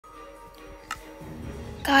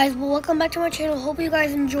Guys, well, welcome back to my channel. Hope you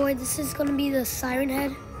guys enjoyed. This is gonna be the siren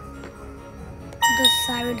head. The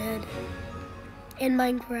siren head in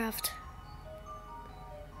Minecraft.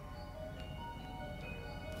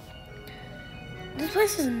 This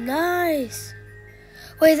place is nice.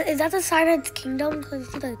 Wait, is that the siren's kingdom? Because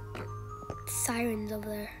I see the sirens over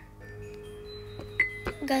there.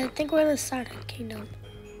 Guys, I think we're in the siren kingdom.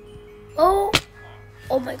 Oh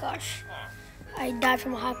my gosh. I died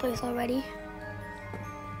from a high place already.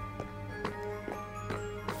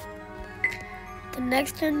 The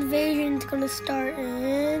next invasion is gonna start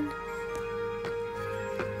in.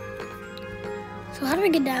 So how do we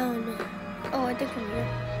get down? Oh, I think from here.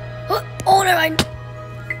 Oh, never mind.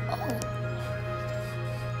 Oh.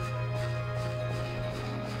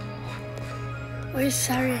 Where's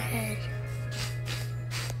Siren Head?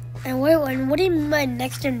 And what do you mean by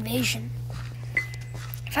next invasion?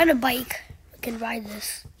 Find a bike. We can ride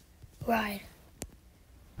this. Ride.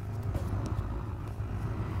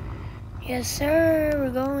 Yes, sir.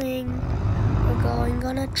 We're going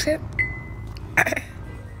on a trip.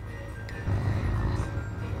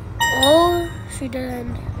 Oh, she did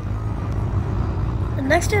end. The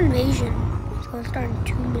next invasion is going to start in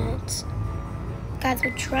 2 minutes. Guys,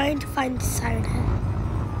 we're trying to find Siren Head.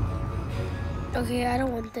 Okay, I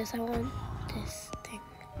don't want this. I want this thing.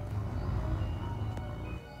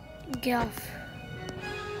 Get off.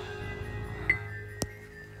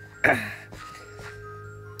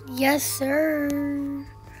 Yes, sir.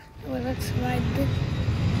 Well, let's ride this.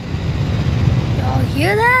 Y'all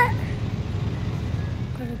hear that?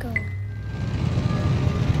 Gotta go.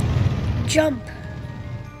 Jump.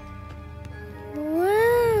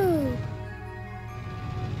 Woo!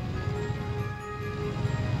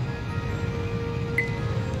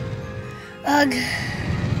 Ugh.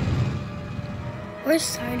 Where's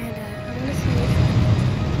Siren Head at? I wanna see it.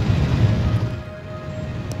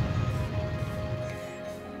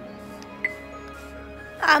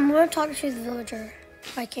 I'm gonna talk to the villager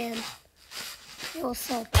if I can. Hey, what's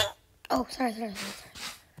up? Oh, sorry. I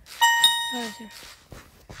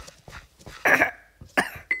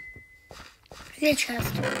see a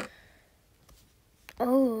chest.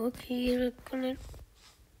 Oh, okay. We're gonna.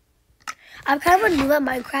 I'm kind of a noob at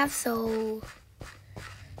Minecraft, so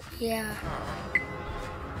yeah.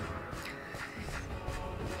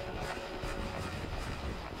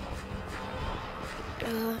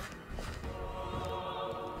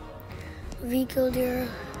 Vehicle dealer,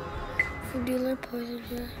 food dealer, poison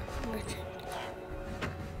dealer, merchant,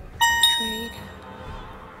 trade.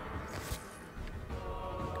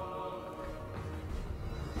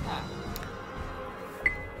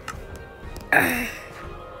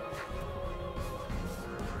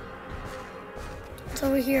 It's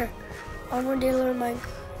over here. Armor dealer,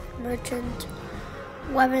 merchant,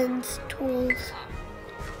 weapons, tools.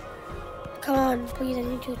 Come on, please, I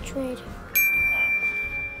need to trade.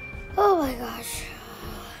 Oh my gosh.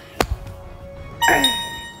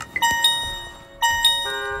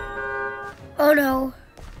 Oh no.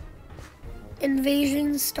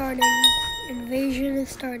 Invasion is starting. Invasion is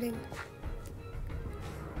starting.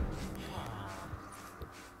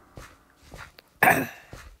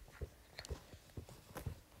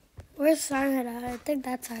 Where's Siren Head at? I think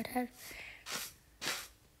that's Siren Head.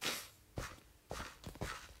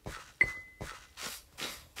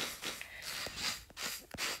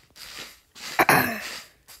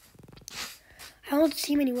 I don't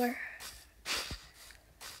see him anywhere.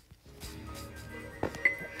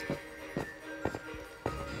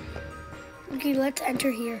 Okay, let's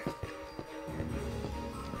enter here.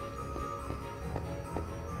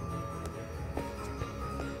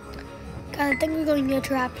 God, I think we're going to get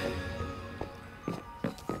trapped.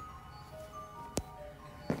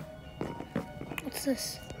 What's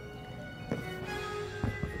this?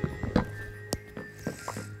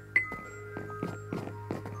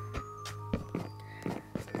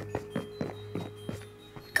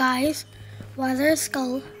 Guys, why is there a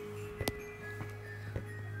skull?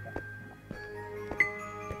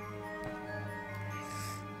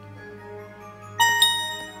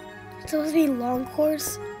 It's supposed to be a long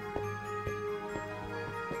course.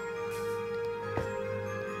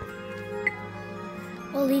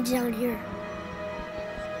 What leads down here?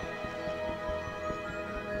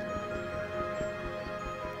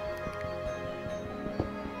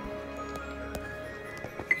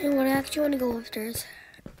 And I actually want to go upstairs.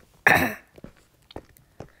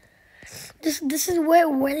 This is where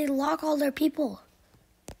they lock all their people.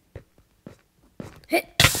 Hit.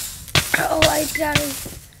 Oh, I got it.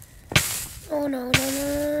 Oh no,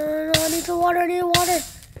 I need some water,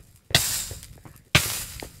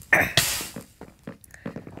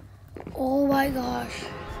 Oh my gosh.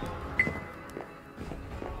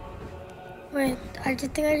 Wait, I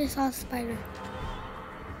just think I just saw a spider.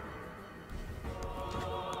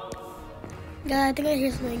 Yeah, I think I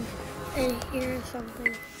hear something. I hear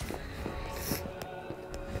something.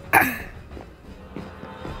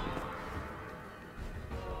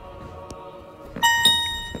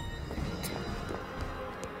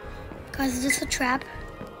 Guys, is this a trap?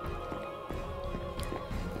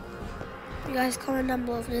 You guys comment down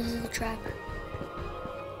below if this is a trap.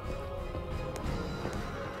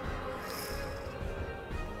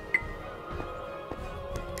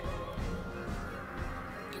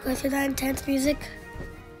 You guys hear that intense music?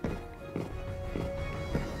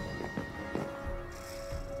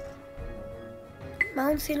 I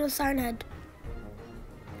don't see no siren head.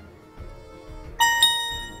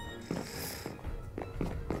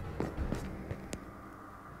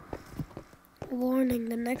 Warning,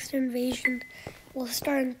 the next invasion will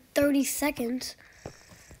start in 30 seconds.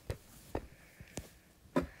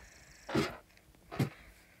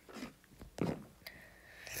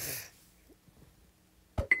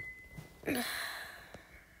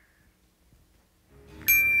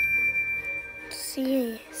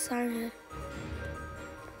 See, siren.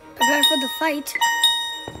 Prepare for the fight.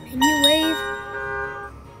 A new wave.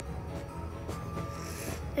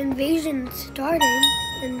 Invasion starting.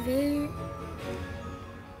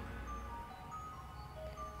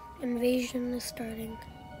 Invasion is starting.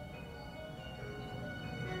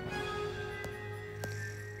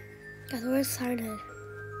 Guys, where's siren head?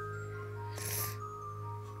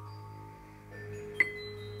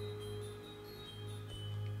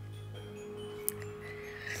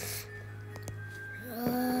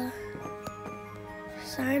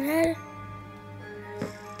 Siren head.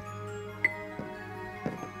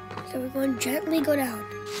 So we're going to gently go down.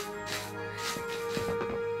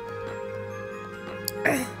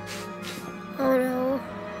 Oh no.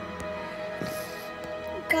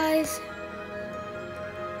 Guys.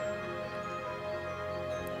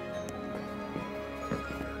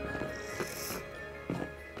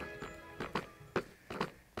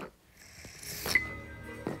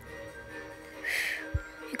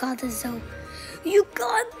 You got this, Zoe. You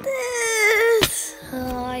got this!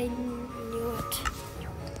 Oh, I knew it.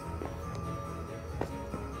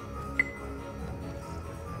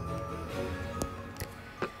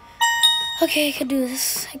 Okay, I can do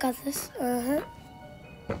this. I got this.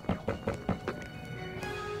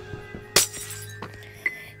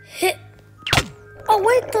 Hit. Oh,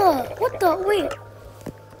 wait, wait.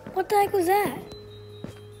 What the heck was that?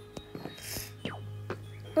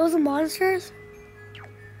 Those are monsters?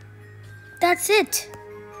 That's it.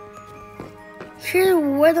 Here's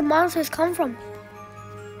where the monsters come from.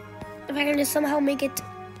 If I can just somehow make it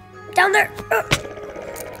down there.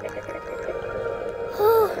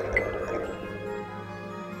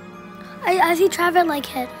 I see traffic light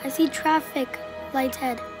head. I see traffic light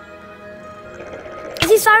head. I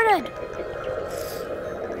see siren head.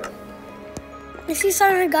 I see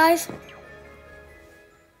siren head, guys.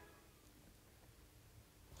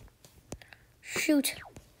 Shoot.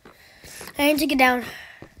 I need to get down.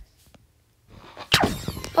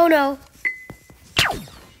 Oh no.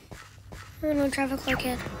 Oh no, traffic light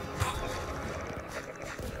head.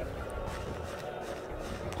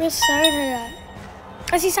 Where's siren head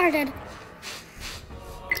at? I see siren head.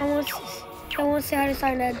 I want to say hi to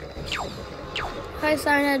siren head. Hi,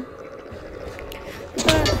 siren head.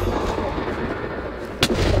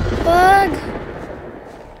 Bug.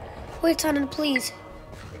 Wait, siren head, please.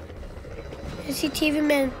 I see TV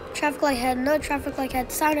man, traffic light head, another traffic light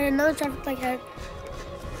head, siren head, another traffic light head.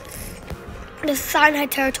 This is siren head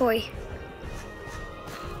territory.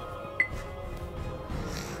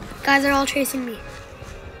 Guys are all chasing me.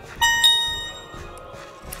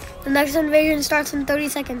 The next invasion starts in 30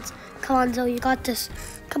 seconds. Come on, Zoe, you got this.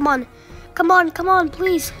 Come on. Come on, come on,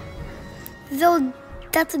 please. Zoe,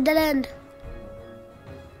 that's a dead end.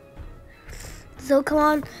 Zoe, come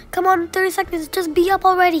on. Come on, 30 seconds. Just be up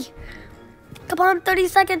already. Come on, 30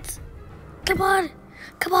 seconds. Come on.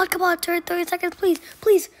 Come on, come on. 30 seconds, please.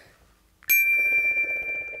 Please.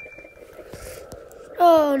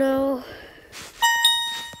 Oh, no.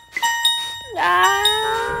 Ah.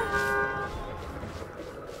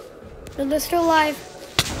 No, they're still alive.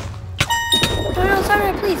 No, no,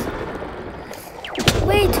 sorry, please.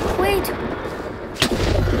 Wait, wait.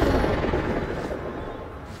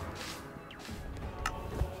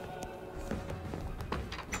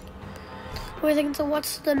 Wait a second, so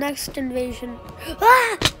what's the next invasion?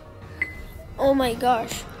 Ah! Oh my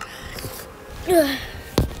gosh.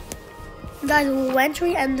 Guys, when should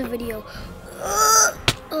we end the video?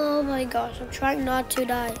 Oh Oh my gosh, I'm trying not to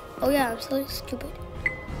die. Oh yeah, I'm so stupid.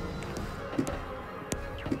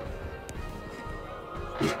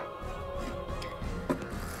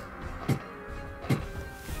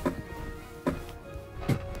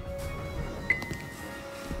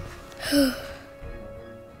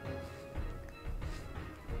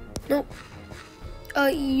 Nope.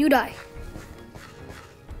 You die.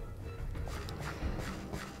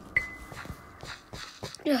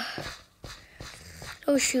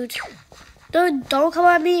 Oh shoot. Don't come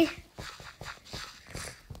at me.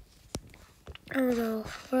 Oh no,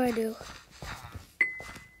 what do I do?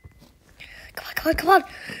 Come on.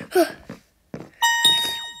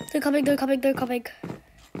 They're coming.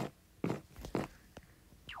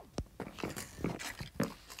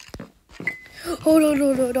 Oh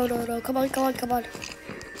no. Come on.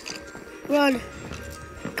 Run.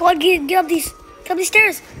 Come on, get up these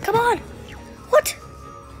stairs. Come on. What?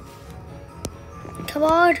 Come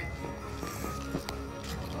on.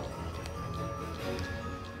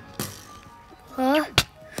 Huh?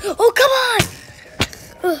 Oh, come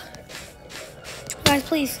on. Guys,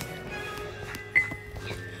 please.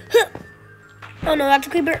 Oh no, that's a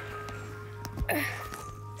creeper.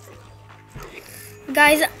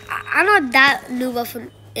 Guys, I'm not that noob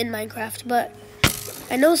in Minecraft, but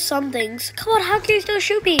I know some things. Come on, how can you still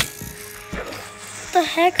shoot me? What the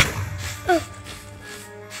heck?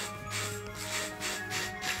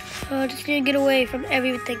 Oh, just need to get away from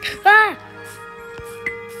everything. Ah!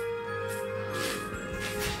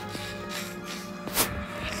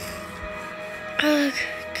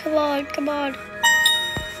 Come on.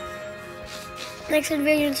 Next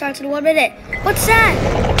invasion starts in 1 minute. What's that?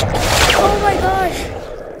 Oh my gosh.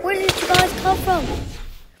 Where did you guys come from?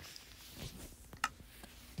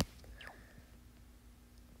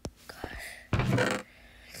 Gosh.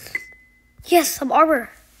 Yes, some armor.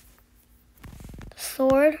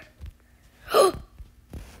 Sword.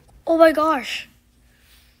 Oh my gosh.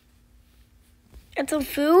 And some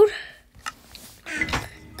food?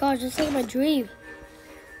 Gosh, this is my dream.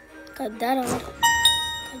 Got that on.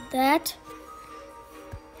 Got that.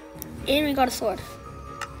 And we got a sword.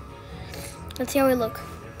 Let's see how we look.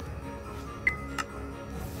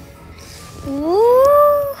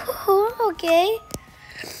 Ooh, okay.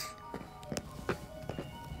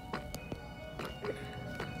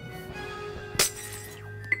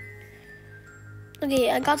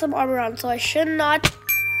 Okay, I got some armor on, so I should not.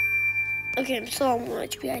 Okay, I'm still on 1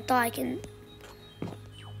 HP. I thought I can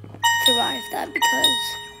survive that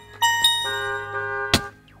because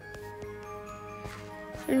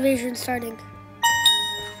invasion starting.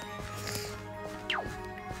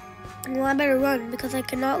 Well, I better run because I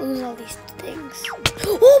cannot lose all these things.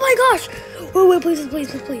 Oh my gosh! Wait,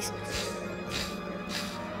 please.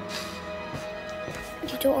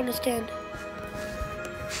 You don't understand.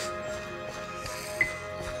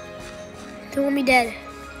 They want me dead.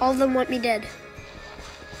 All of them want me dead.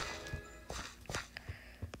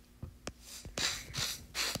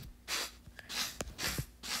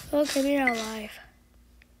 Okay, we're alive.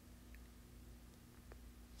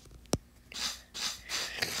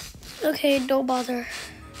 Okay, don't bother.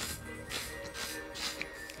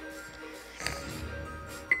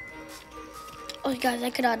 Oh, guys, I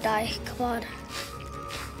cannot die. Come on.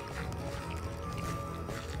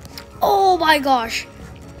 Oh my gosh.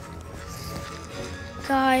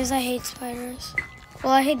 Guys, I hate spiders.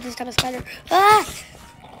 Well, I hate this kind of spider. Ah!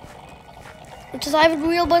 Which is not even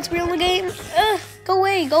real, but it's real in the game. Go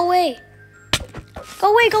away. Go away,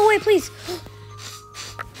 please.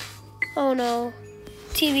 Oh no.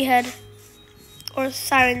 TV head. Or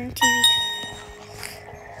siren TV.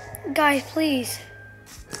 Guys, please.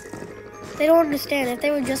 They don't understand. If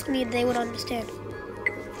they were just me, they would understand.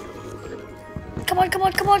 Come on,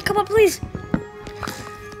 please.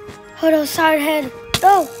 Oh no, siren head.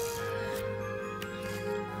 No.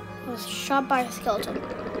 I was shot by a skeleton.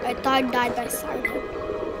 I thought I died by siren head.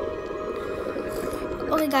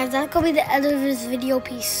 Okay guys, that's gonna be the end of this video.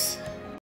 Peace.